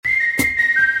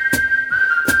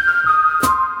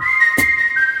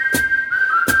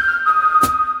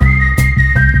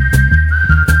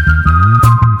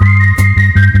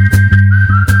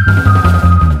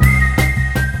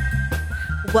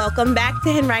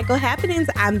back to Henrico Happenings.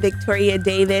 I'm Victoria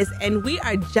Davis, and we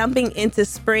are jumping into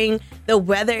spring. The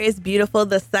weather is beautiful,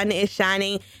 the sun is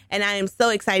shining, and I am so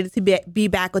excited to be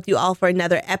back with you all for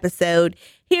another episode.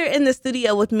 Here in the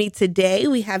studio with me today,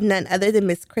 we have none other than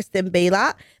Miss Kristin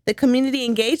Blalock, the Community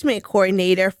Engagement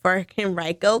Coordinator for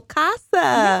Henrico CASA.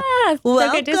 Yes,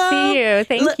 so good to see you.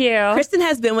 Thank you. Kristin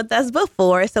has been with us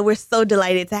before, so we're so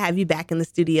delighted to have you back in the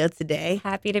studio today.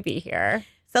 Happy to be here.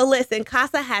 So listen,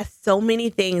 CASA has so many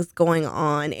things going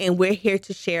on, and we're here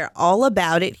to share all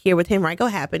about it here with Henrico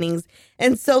Happenings.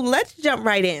 And so let's jump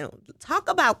right in. Talk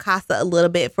about CASA a little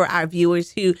bit for our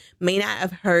viewers who may not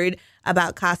have heard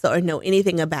about CASA or know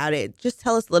anything about it. Just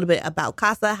tell us a little bit about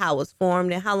CASA, how it was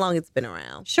formed, and how long it's been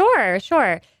around. Sure.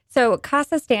 So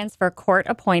CASA stands for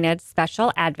Court-Appointed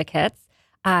Special Advocates.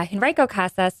 Henrico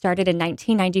CASA started in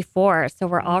 1994, so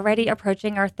we're already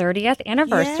approaching our 30th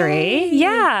anniversary. Yay.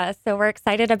 Yeah, so we're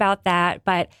excited about that.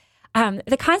 But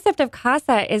the concept of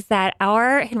CASA is that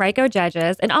our Henrico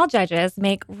judges and all judges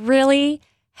make really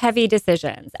heavy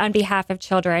decisions on behalf of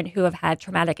children who have had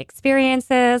traumatic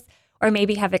experiences or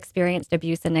maybe have experienced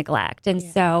abuse and neglect. And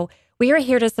so we are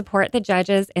here to support the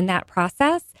judges in that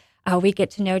process. We get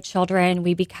to know children.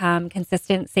 We become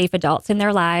consistent, safe adults in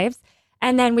their lives.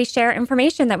 And then we share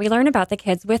information that we learn about the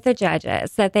kids with the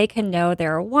judges so that they can know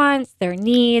their wants, their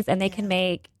needs, and they can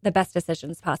make the best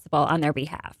decisions possible on their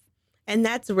behalf. And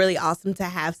that's really awesome to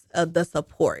have the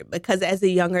support, because as a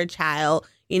younger child,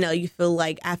 you feel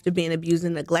like after being abused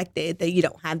and neglected that you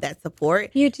don't have that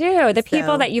support. You do. The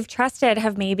people that you've trusted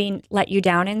have maybe let you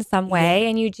down in some way,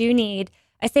 and you do need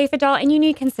a safe adult, and you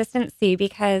need consistency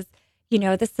because,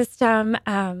 the system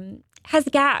has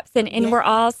gaps and we're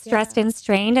all stressed and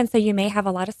strained. And so you may have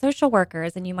a lot of social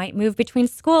workers and you might move between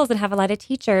schools and have a lot of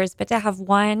teachers, but to have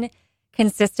one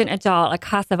consistent adult, a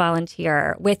CASA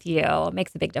volunteer with you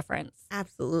makes a big difference.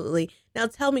 Absolutely. Now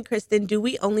tell me, Kristin, do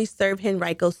we only serve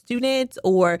Henrico students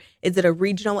or is it a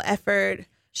regional effort?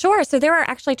 Sure. So there are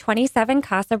actually 27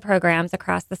 CASA programs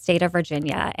across the state of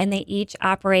Virginia, and they each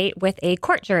operate with a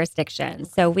court jurisdiction.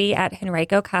 So we at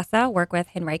Henrico CASA work with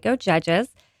Henrico judges.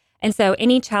 And so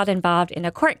any child involved in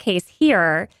a court case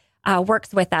here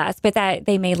works with us, but that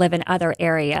they may live in other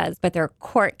areas, but their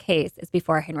court case is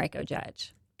before a Henrico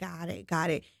judge. Got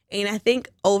it. And I think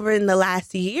over in the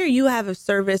last year, you have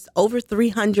serviced over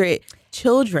 300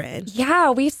 children.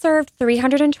 Yeah, we served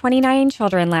 329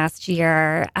 children last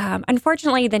year.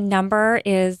 Unfortunately, the number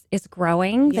is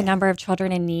growing, the number of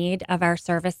children in need of our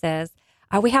services.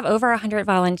 We have over 100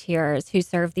 volunteers who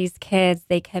serve these kids.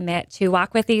 They commit to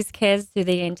walk with these kids through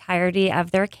the entirety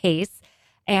of their case.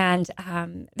 And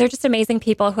they're just amazing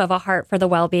people who have a heart for the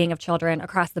well-being of children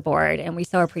across the board. And we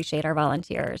so appreciate our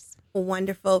volunteers.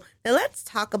 Wonderful. Now let's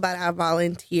talk about our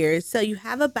volunteers. So you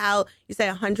have you said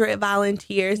 100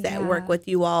 volunteers that work with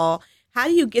you all. How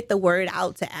do you get the word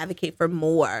out to advocate for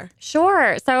more?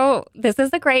 Sure. So this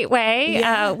is a great way.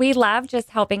 Yeah. We love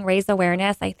just helping raise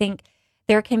awareness. I think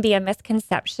there can be a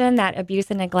misconception that abuse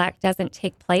and neglect doesn't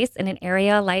take place in an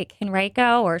area like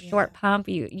Henrico or Short Pump.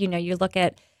 You look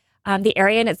at the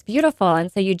area and it's beautiful.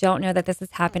 And so you don't know that this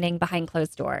is happening behind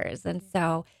closed doors. And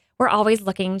so we're always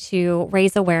looking to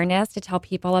raise awareness, to tell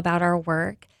people about our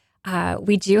work.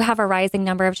 We do have a rising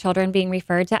number of children being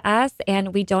referred to us,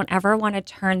 and we don't ever want to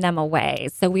turn them away.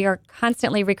 So we are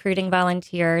constantly recruiting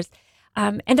volunteers.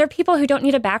 And they're people who don't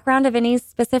need a background of any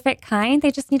specific kind.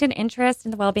 They just need an interest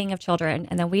in the well-being of children.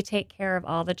 And then we take care of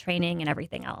all the training and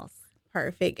everything else.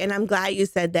 Perfect. And I'm glad you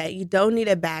said that. You don't need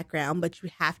a background, but you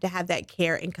have to have that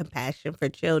care and compassion for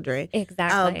children.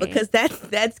 Exactly. Because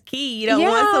that's key. You don't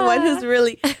want someone who's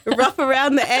really rough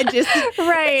around the edges.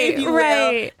 Right, if you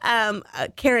will,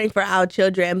 caring for our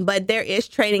children. But there is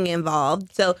training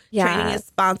involved. So training is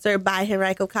sponsored by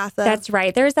Henrico CASA. That's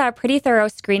right. There's a pretty thorough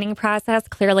screening process.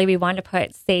 Clearly, we want to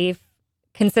put safe,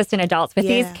 consistent adults with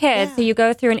these kids. Yeah. So you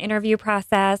go through an interview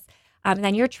process, and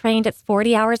then you're trained. It's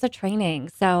 40 hours of training.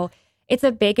 So it's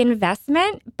a big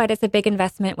investment, but it's a big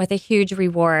investment with a huge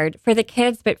reward for the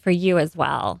kids, but for you as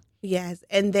well. Yes.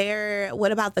 And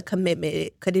what about the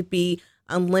commitment? Could it be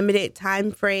unlimited time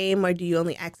frame, or do you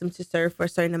only ask them to serve for a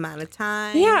certain amount of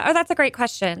time? Yeah, that's a great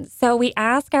question. So we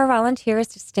ask our volunteers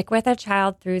to stick with a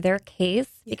child through their case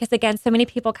because, again, so many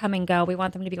people come and go. We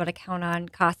want them to be able to count on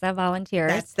CASA volunteers.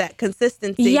 That's that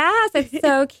consistency. Yes, it's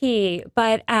so key.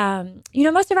 But,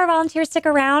 most of our volunteers stick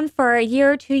around for a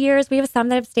year, 2 years. We have some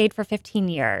that have stayed for 15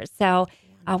 years. So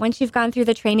once you've gone through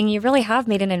the training, you really have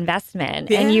made an investment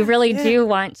and you really do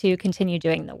want to continue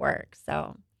doing the work.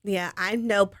 So. Yeah, I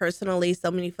know personally so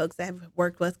many folks that have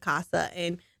worked with CASA,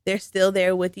 and they're still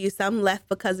there with you. Some left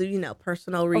because of,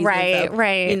 personal reasons.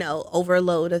 Right.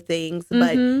 Overload of things.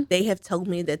 But they have told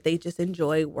me that they just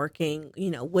enjoy working,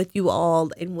 with you all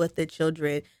and with the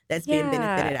children that's being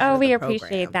benefited out of we the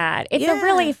appreciate program. that. It's a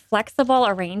really flexible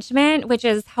arrangement, which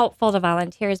is helpful to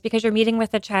volunteers because you're meeting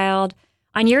with a child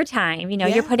on your time.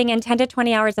 You're putting in 10 to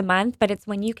 20 hours a month, but it's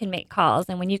when you can make calls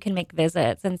and when you can make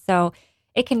visits. And so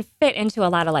it can fit into a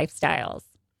lot of lifestyles.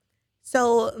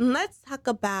 So let's talk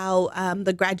about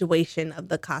the graduation of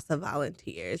the CASA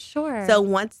volunteers. Sure. So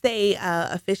once they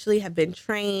officially have been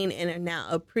trained and are now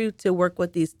approved to work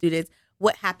with these students,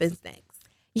 what happens next?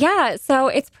 Yeah, so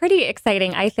it's pretty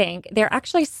exciting, I think. They're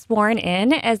actually sworn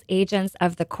in as agents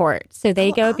of the court. So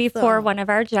they go before one of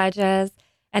our judges,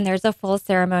 and there's a full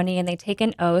ceremony, and they take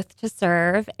an oath to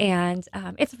serve. And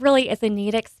it's a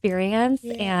neat experience,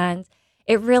 and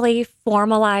it really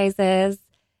formalizes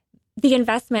the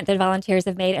investment that volunteers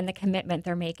have made and the commitment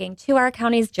they're making to our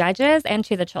county's judges and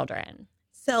to the children.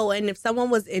 So, and if someone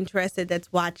was interested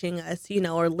that's watching us,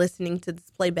 or listening to this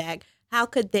playback, how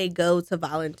could they go to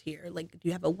volunteer? Like, do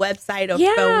you have a website or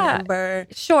phone number?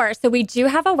 Sure. So we do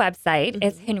have a website.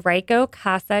 It's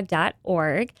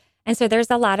henricocasa.org. And so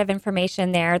there's a lot of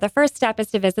information there. The first step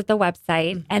is to visit the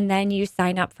website, and then you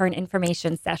sign up for an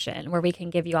information session where we can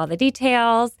give you all the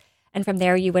details. And from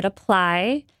there, you would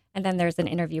apply. And then there's an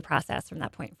interview process from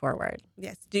that point forward.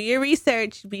 Yes. Do your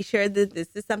research. Be sure that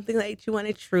this is something that you want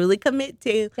to truly commit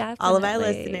to. Definitely. All of our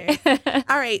listeners.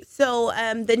 All right. So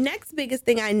the next biggest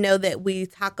thing I know that we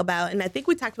talk about, and I think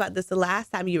we talked about this the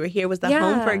last time you were here, was the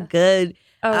Home for Good.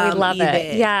 Oh, we love event.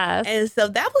 it. Yes. And so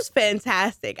that was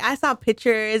fantastic. I saw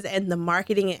pictures and the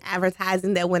marketing and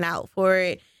advertising that went out for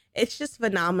it. It's just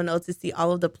phenomenal to see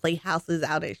all of the playhouses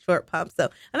out at Short Pump. So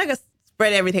I'm not going to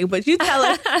spread everything, but you tell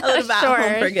us a little about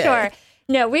Home for Good. Sure.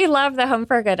 No, we love the Home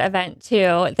for Good event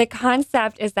too. The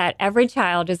concept is that every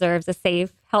child deserves a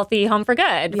safe, healthy home for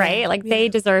good, right? They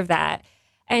deserve that.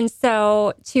 And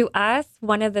so to us,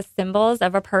 one of the symbols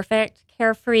of a perfect,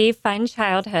 carefree, fun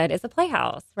childhood is a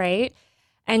playhouse, right?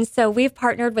 And so we've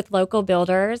partnered with local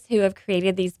builders who have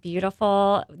created these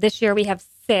beautiful, this year we have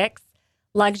 6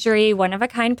 luxury,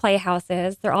 one-of-a-kind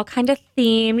playhouses. They're all kind of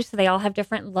themed, so they all have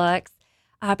different looks.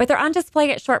 But they're on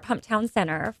display at Short Pump Town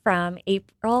Center from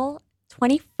April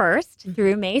 21st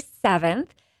through May 7th.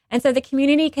 And so the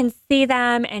community can see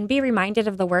them and be reminded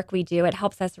of the work we do. It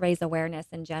helps us raise awareness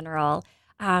in general.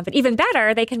 But even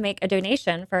better, they can make a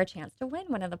donation for a chance to win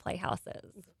one of the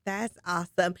playhouses. That's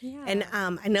awesome. Yeah. And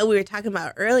I know we were talking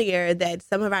about earlier that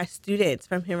some of our students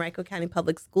from Henrico County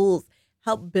Public Schools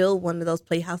helped build one of those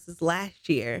playhouses last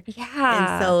year.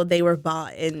 Yeah. And so they were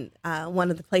bought, and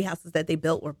one of the playhouses that they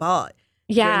built were bought.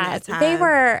 Yeah, they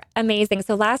were amazing.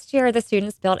 So last year, the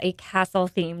students built a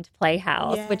castle-themed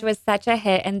playhouse, which was such a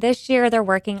hit. And this year, they're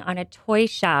working on a toy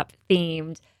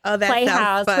shop-themed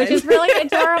playhouse, which is really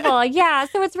adorable. Yeah,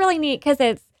 so it's really neat because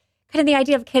it's kind of the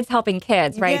idea of kids helping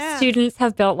kids, right? Yeah. Students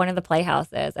have built one of the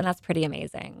playhouses, and that's pretty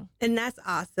amazing. And that's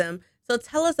awesome. So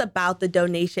tell us about the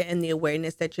donation and the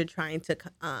awareness that you're trying to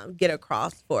get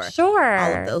across for all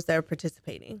of those that are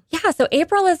participating. Yeah, so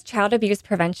April is Child Abuse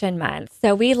Prevention Month.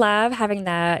 So we love having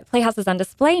the playhouses on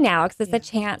display now because it's a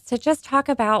chance to just talk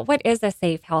about what is a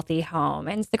safe, healthy home.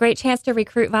 And it's a great chance to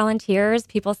recruit volunteers.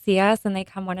 People see us and they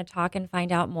come want to talk and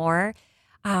find out more.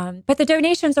 But the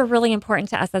donations are really important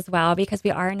to us as well because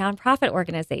we are a nonprofit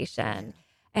organization.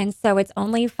 And so it's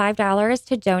only $5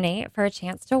 to donate for a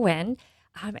chance to win.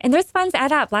 And those funds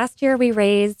add up. Last year, we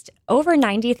raised over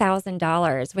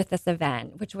 $90,000 with this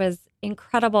event, which was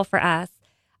incredible for us.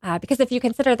 Because if you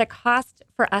consider the cost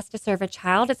for us to serve a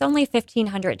child, it's only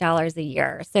 $1,500 a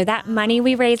year. So that money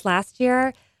we raised last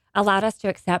year allowed us to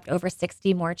accept over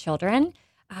 60 more children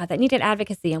that needed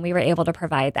advocacy, and we were able to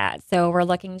provide that. So we're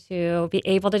looking to be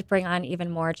able to bring on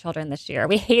even more children this year.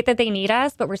 We hate that they need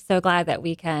us, but we're so glad that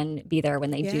we can be there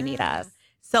when they do need us.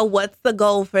 So what's the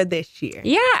goal for this year?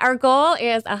 Yeah, our goal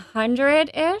is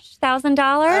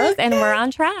 $100,000, and we're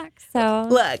on track. So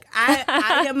look,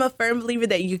 I am a firm believer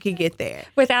that you can get there.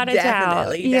 Without a doubt.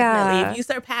 Definitely. If you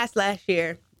surpassed last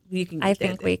year, you can get there. I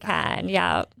think we can,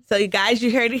 yeah. So you guys,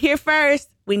 you heard it here first.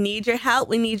 We need your help.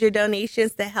 We need your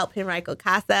donations to help Henrico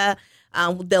CASA.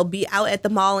 They'll be out at the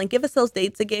mall. And give us those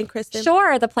dates again, Kristin.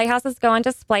 Sure. The playhouses go on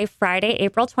display Friday,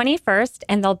 April 21st,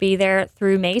 and they'll be there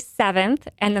through May 7th.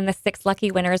 And then the 6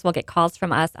 lucky winners will get calls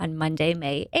from us on Monday,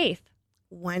 May 8th.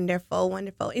 Wonderful,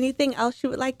 wonderful. Anything else you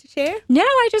would like to share? No,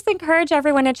 I just encourage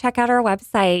everyone to check out our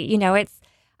website. You know, it's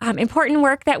important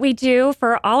work that we do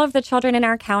for all of the children in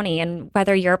our county. And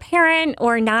whether you're a parent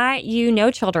or not, you know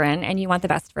children and you want the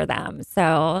best for them.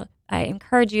 So I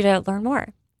encourage you to learn more.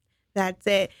 That's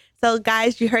it. So,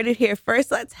 guys, you heard it here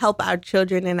first. Let's help our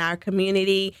children in our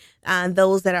community,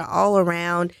 those that are all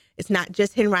around. It's not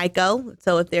just Henrico.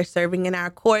 So if they're serving in our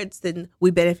courts, then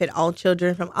we benefit all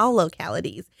children from all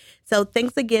localities. So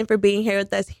thanks again for being here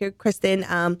with us here, Kristin.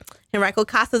 Henrico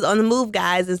CASA's on the move,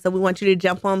 guys. And so we want you to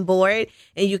jump on board,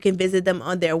 and you can visit them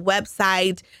on their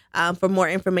website for more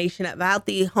information about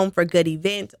the Home for Good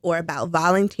event or about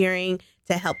volunteering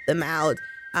to help them out.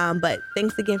 But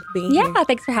thanks again for being here. Yeah,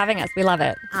 thanks for having us. We love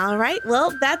it. All right.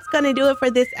 Well, that's going to do it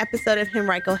for this episode of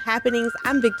Henrico Happenings.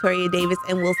 I'm Victoria Davis,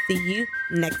 and we'll see you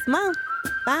next month.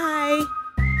 Bye.